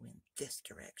supposed to go in this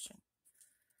direction,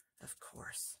 of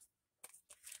course.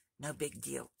 No big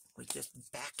deal, we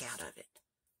just back out of it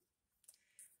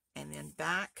and then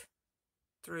back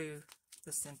through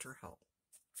the center hole.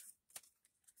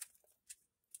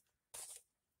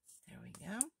 There we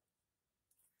go.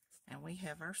 And we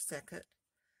have our second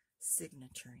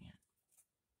signature in.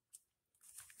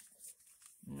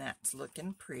 And that's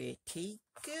looking pretty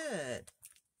good.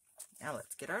 Now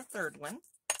let's get our third one.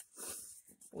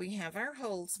 We have our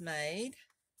holes made.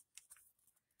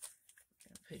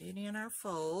 Put it in our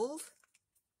fold.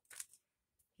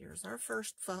 Here's our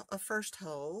first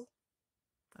hole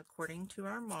according to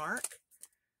our mark.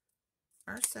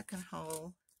 Our second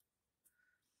hole,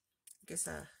 I guess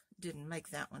I didn't make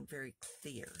that one very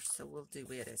clear, so we'll do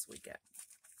it as we go.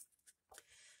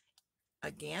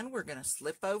 Again, we're going to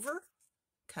slip over,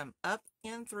 come up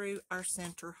in through our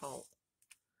center hole.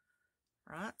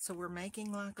 Right, so we're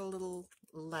making like a little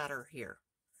ladder here.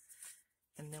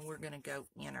 And then we're going to go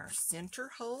in our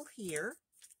center hole here,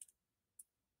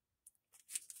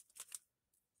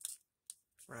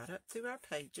 right up through our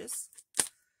pages,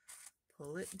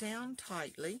 pull it down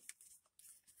tightly,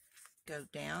 go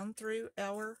down through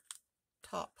our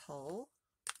top hole,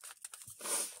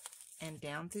 and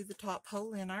down through the top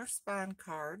hole in our spine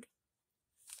card,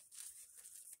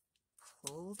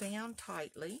 pull down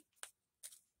tightly,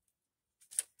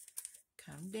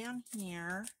 come down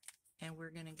here, and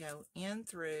we're going to go in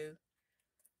through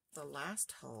the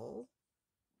last hole,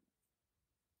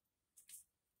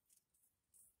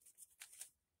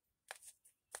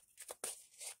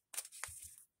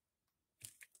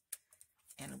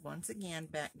 and once again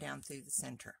back down through the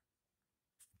center.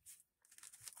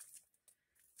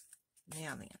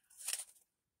 Now then,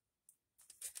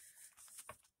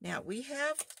 now we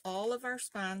have all of our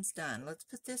spines done. Let's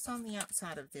put this on the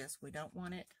outside of this. We don't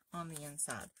want it on the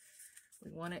inside. We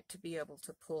want it to be able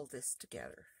to pull this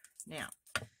together. Now,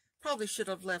 probably should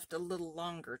have left a little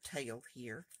longer tail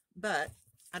here, but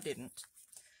I didn't.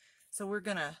 So we're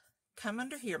going to come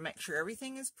under here, make sure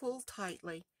everything is pulled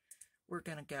tightly. We're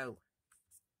going to go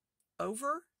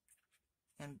over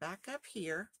and back up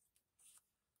here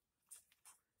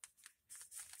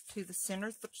to the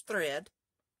center thread.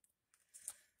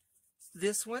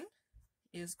 This one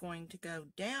is going to go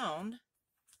down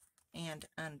and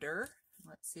under.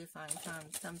 Let's see if I can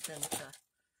find something to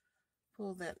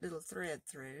pull that little thread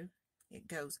through. It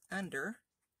goes under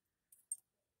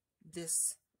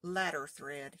this ladder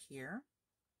thread here,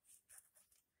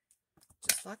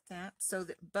 just like that, so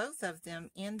that both of them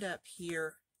end up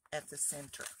here at the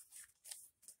center.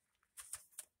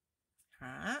 All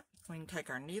right, we can take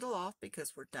our needle off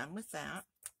because we're done with that.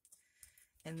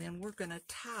 And then we're going to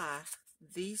tie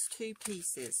these two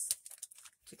pieces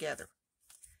together.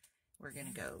 We're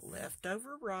going to go left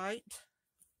over right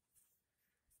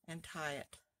and tie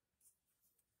it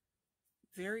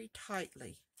very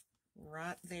tightly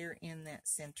right there in that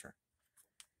center.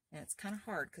 And it's kind of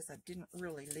hard because I didn't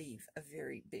really leave a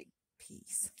very big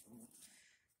piece.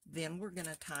 Then we're going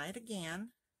to tie it again,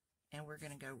 and we're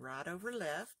going to go right over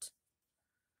left.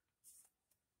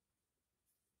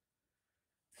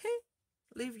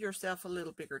 Leave yourself a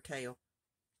little bigger tail.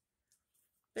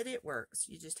 But it works.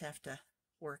 You just have to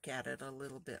work at it a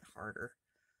little bit harder.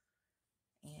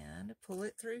 And pull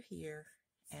it through here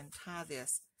and tie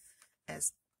this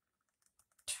as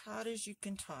tight as you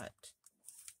can tie it.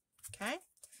 Okay?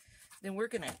 Then we're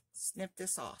going to snip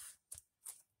this off.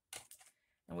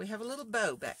 And we have a little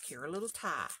bow back here, a little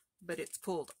tie, but it's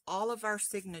pulled all of our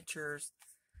signatures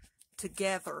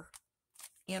together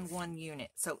in one unit.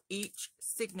 So each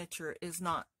signature is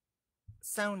not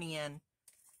sewn in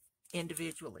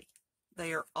individually.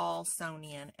 They are all sewn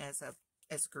in as a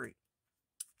group.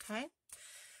 Okay?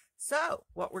 So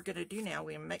what we're going to do now,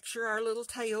 we make sure our little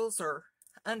tails are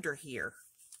under here.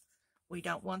 We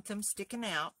don't want them sticking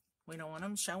out. We don't want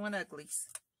them showing uglies.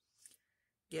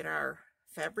 Get our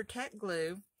Fabri-Tac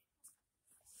glue,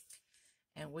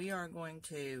 and we are going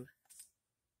to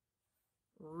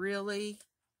really,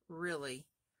 really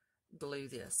glue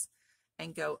this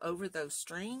and go over those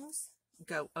strings,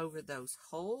 go over those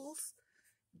holes,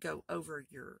 go over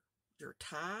your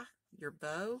tie, your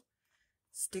bow,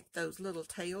 stick those little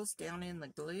tails down in the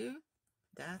glue.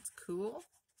 That's cool.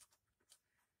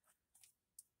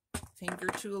 Finger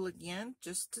tool again,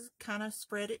 just to kind of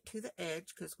spread it to the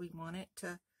edge because we want it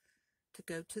to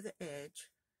go to the edge.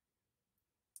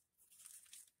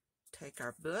 Take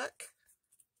our book,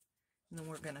 and then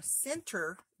we're going to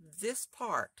center this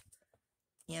part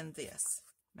in this.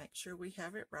 Make sure we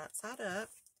have it right side up,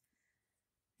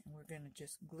 and we're going to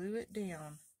just glue it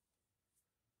down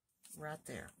right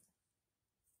there.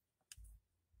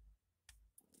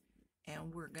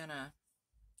 And we're going to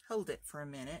hold it for a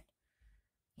minute,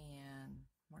 and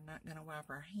we're not going to wipe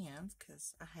our hands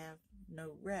because I have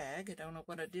no rag. I don't know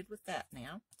what I did with that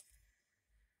now.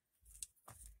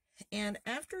 And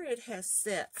after it has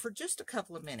set for just a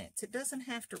couple of minutes, it doesn't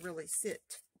have to really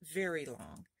sit very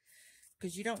long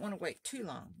because you don't want to wait too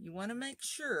long. You want to make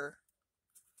sure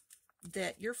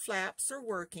that your flaps are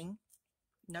working,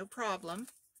 no problem.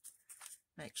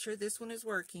 Make sure this one is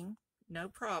working, no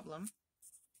problem.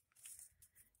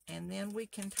 And then we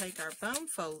can take our bone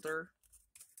folder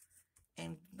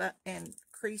and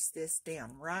crease this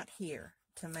down right here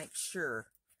to make sure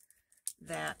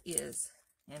that is,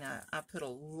 and I put a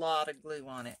lot of glue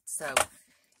on it, so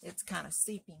it's kind of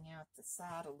seeping out the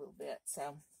side a little bit,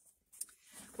 so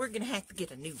we're going to have to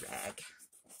get a new rag.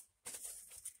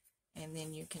 And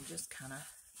then you can just kind of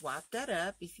wipe that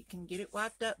up. If you can get it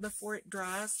wiped up before it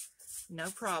dries, no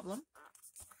problem.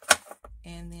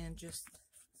 And then just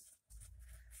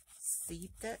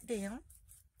seep that down.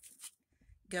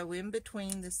 Go in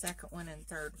between the second one and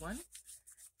third one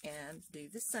and do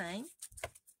the same.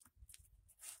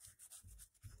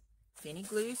 If any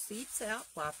glue seeps out,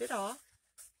 wipe it off.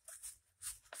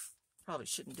 Probably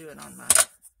shouldn't do it on my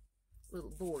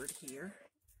little board here.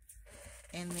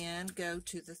 And then go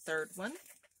to the third one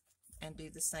and do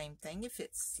the same thing. If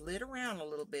it slid around a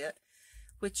little bit,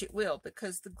 which it will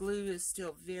because the glue is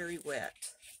still very wet,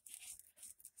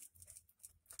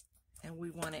 and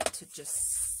we want it to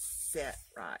just set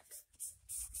right.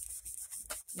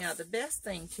 Now the best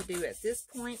thing to do at this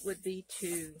point would be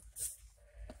to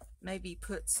maybe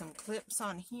put some clips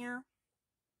on here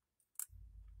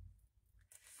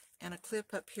and a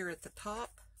clip up here at the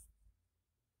top,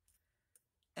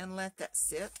 and let that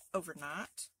sit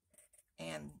overnight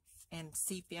and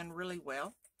seep in really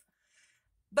well.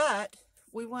 But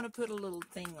we want to put a little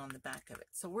thing on the back of it,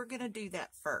 so we're going to do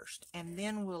that first, and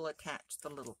then we'll attach the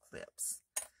little clips.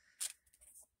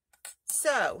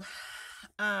 So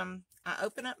I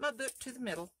open up my book to the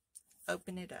middle,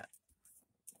 open it up.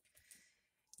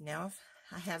 Now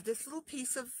I have this little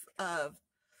piece of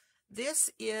this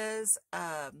is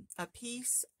a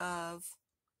piece of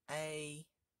a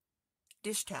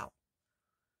dish towel,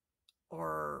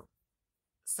 or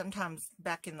sometimes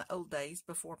back in the old days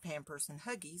before Pampers and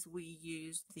Huggies, we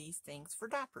used these things for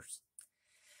diapers.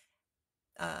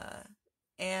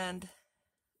 And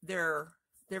they're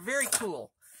very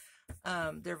cool.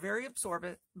 They're very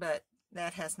absorbent, but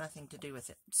that has nothing to do with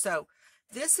it. So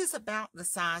this is about the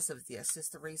size of this, is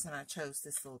the reason I chose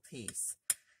this little piece.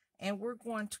 And we're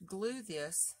going to glue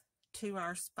this to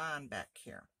our spine back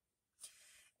here.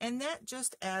 And that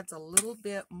just adds a little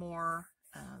bit more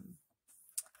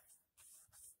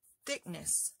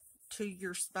thickness to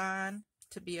your spine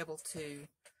to be able to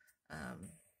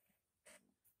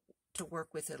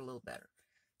work with it a little better.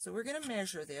 So we're going to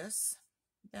measure this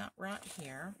about right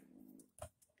here.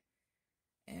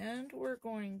 And we're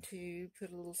going to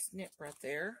put a little snip right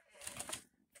there.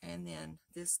 And then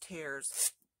this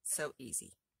tears so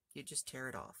easy. You just tear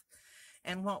it off.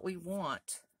 And what we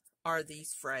want are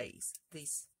these frays,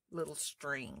 these little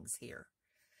strings here.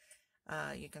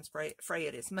 You can fray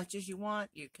it as much as you want.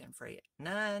 You can fray it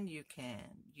none. You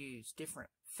can use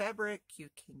different fabric. You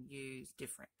can use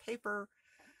different paper,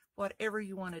 whatever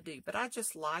you want to do. But I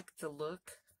just like the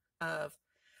look of,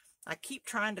 I keep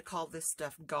trying to call this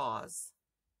stuff gauze.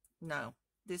 No,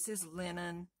 this is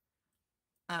linen.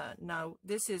 No,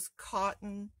 this is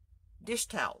cotton dish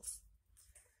towels.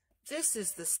 This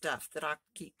is the stuff that I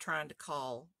keep trying to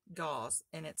call gauze,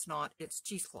 and it's not, it's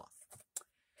cheesecloth.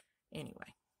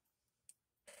 Anyway,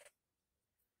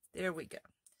 there we go.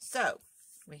 So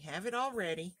we have it all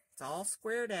ready. It's all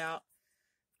squared out.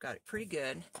 Got it pretty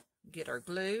good. Get our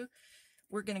glue.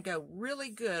 We're going to go really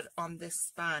good on this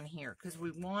spine here because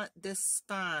we want this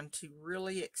spine to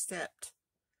really accept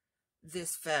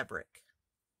this fabric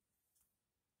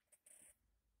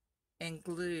and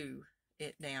glue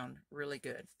it down really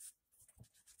good.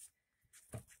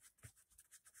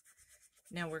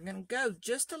 Now we're going to go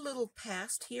just a little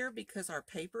past here because our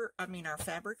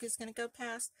fabric is going to go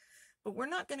past, but we're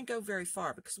not going to go very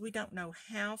far because we don't know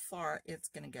how far it's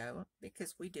going to go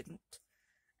because we didn't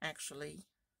actually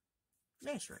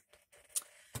measure it.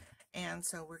 And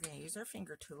so we're going to use our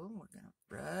finger tool and we're going to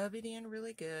rub it in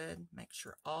really good, make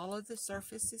sure all of the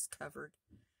surface is covered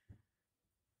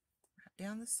right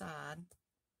down the side.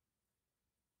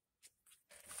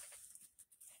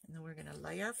 And then we're going to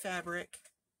lay our fabric.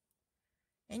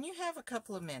 And you have a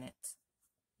couple of minutes,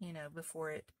 before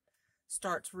it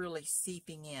starts really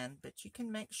seeping in, but you can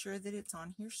make sure that it's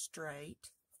on here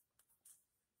straight.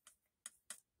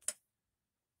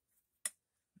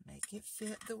 Make it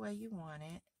fit the way you want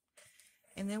it.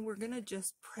 And then we're going to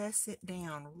just press it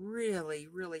down really,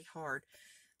 really hard.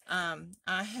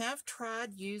 I have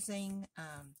tried using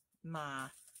my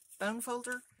bone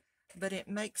folder, but it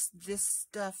makes this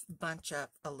stuff bunch up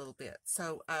a little bit.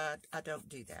 So I don't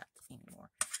do that anymore.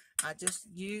 I just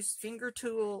use finger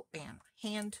tool and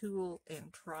hand tool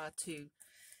and try to,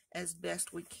 as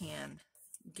best we can,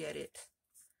 get it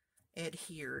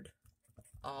adhered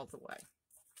all the way.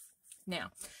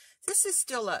 Now, this is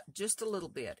still up just a little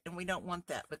bit, and we don't want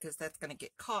that because that's going to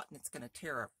get caught and it's going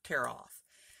to tear off.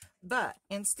 But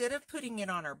instead of putting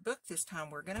it on our book this time,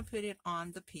 we're going to put it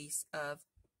on the piece of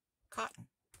cotton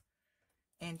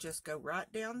and just go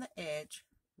right down the edge,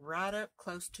 right up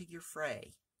close to your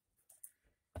fray.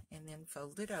 And then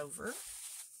fold it over.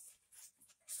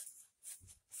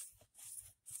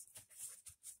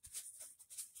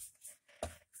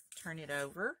 Turn it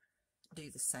over. Do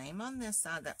the same on this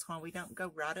side. That's why we don't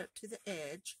go right up to the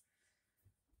edge.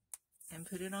 And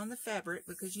put it on the fabric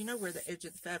because you know where the edge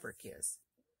of the fabric is.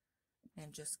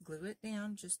 And just glue it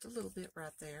down just a little bit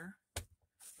right there.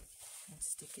 And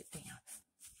stick it down.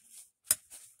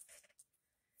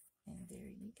 And there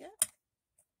you go.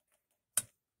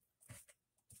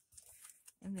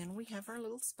 And then we have our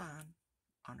little spine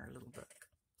on our little book.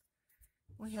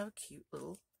 We have a cute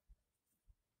little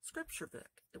scripture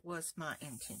book. It was my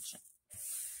intention.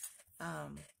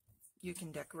 You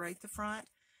can decorate the front.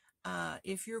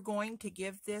 If you're going to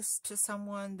give this to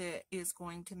someone that is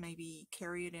going to maybe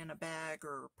carry it in a bag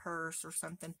or purse or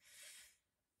something,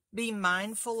 be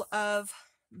mindful of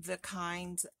the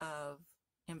kinds of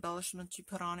embellishments you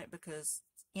put on it because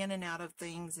in and out of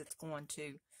things it's going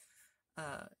to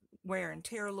wear and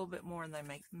tear a little bit more and they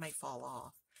may fall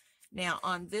off. Now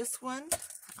on this one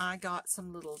I got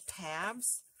some little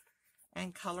tabs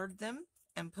and colored them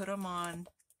and put them on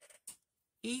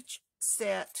each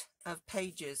set of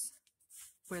pages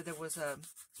where there was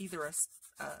either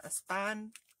a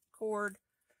spine cord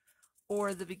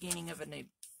or the beginning of a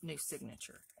new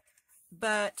signature.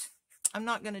 But I'm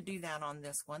not going to do that on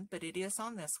this one, but it is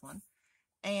on this one.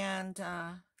 And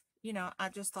I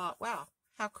just thought, wow,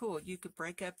 how cool. You could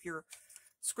break up your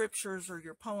scriptures or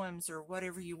your poems or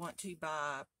whatever you want to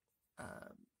by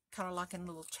kind of like in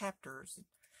little chapters.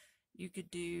 You could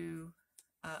do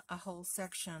a whole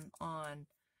section on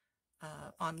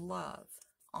love,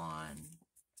 on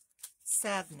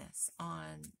sadness,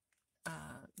 on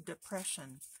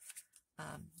depression,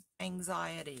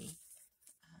 anxiety,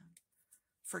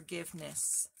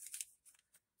 forgiveness,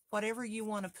 whatever you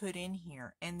want to put in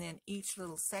here. And then each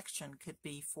little section could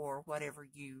be for whatever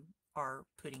you are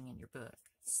putting in your book.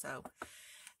 So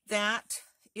that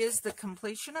is the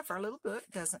completion of our little book.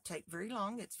 Doesn't take very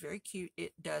long. It's very cute.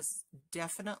 It does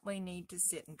definitely need to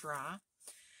sit and dry.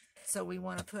 So we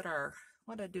want to put our,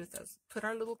 what do I do with those? Put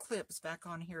our little clips back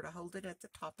on here to hold it at the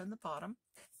top and the bottom.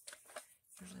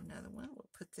 Here's another one. We'll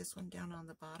put this one down on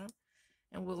the bottom.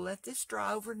 And we'll let this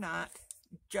dry overnight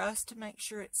just to make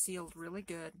sure it's sealed really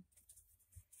good.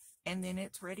 And then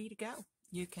it's ready to go.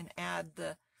 You can add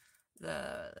the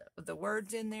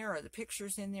words in there or the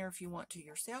pictures in there if you want to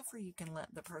yourself, or you can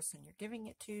let the person you're giving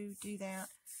it to do that.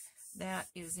 That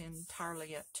is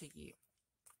entirely up to you.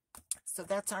 So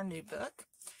that's our new book.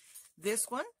 This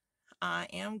one I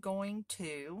am going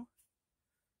to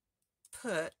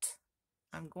put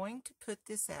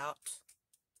this out,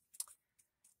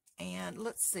 and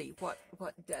let's see what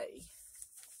day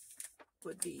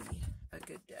would be a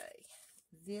good day.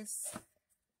 This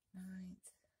 9th.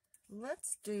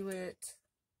 Let's do it.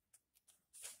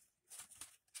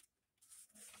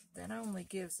 That only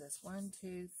gives us 1,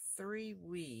 2, 3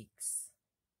 weeks.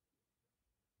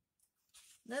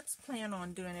 Let's plan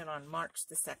on doing it on March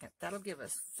the 2nd. That'll give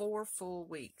us 4 full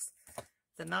weeks.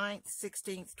 The 9th,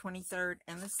 16th, 23rd,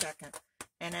 and the 2nd.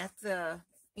 And at the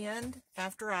end,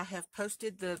 after I have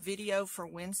posted the video for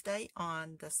Wednesday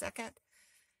on the 2nd,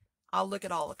 I'll look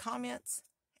at all the comments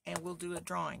and we'll do a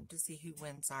drawing to see who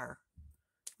wins our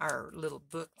little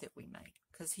book that we made.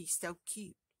 because he's so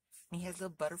cute. He has a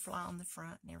little butterfly on the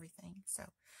front and everything. So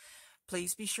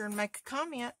please be sure and make a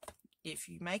comment. If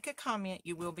you make a comment,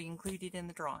 you will be included in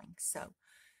the drawing. So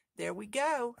there we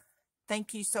go.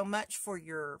 Thank you so much for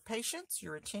your patience,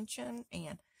 your attention,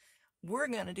 and we're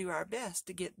going to do our best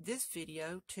to get this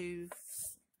video to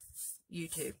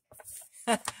YouTube.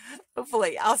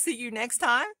 Hopefully, I'll see you next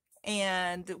time,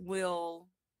 and we'll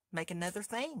make another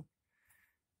thing.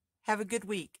 Have a good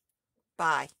week.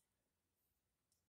 Bye.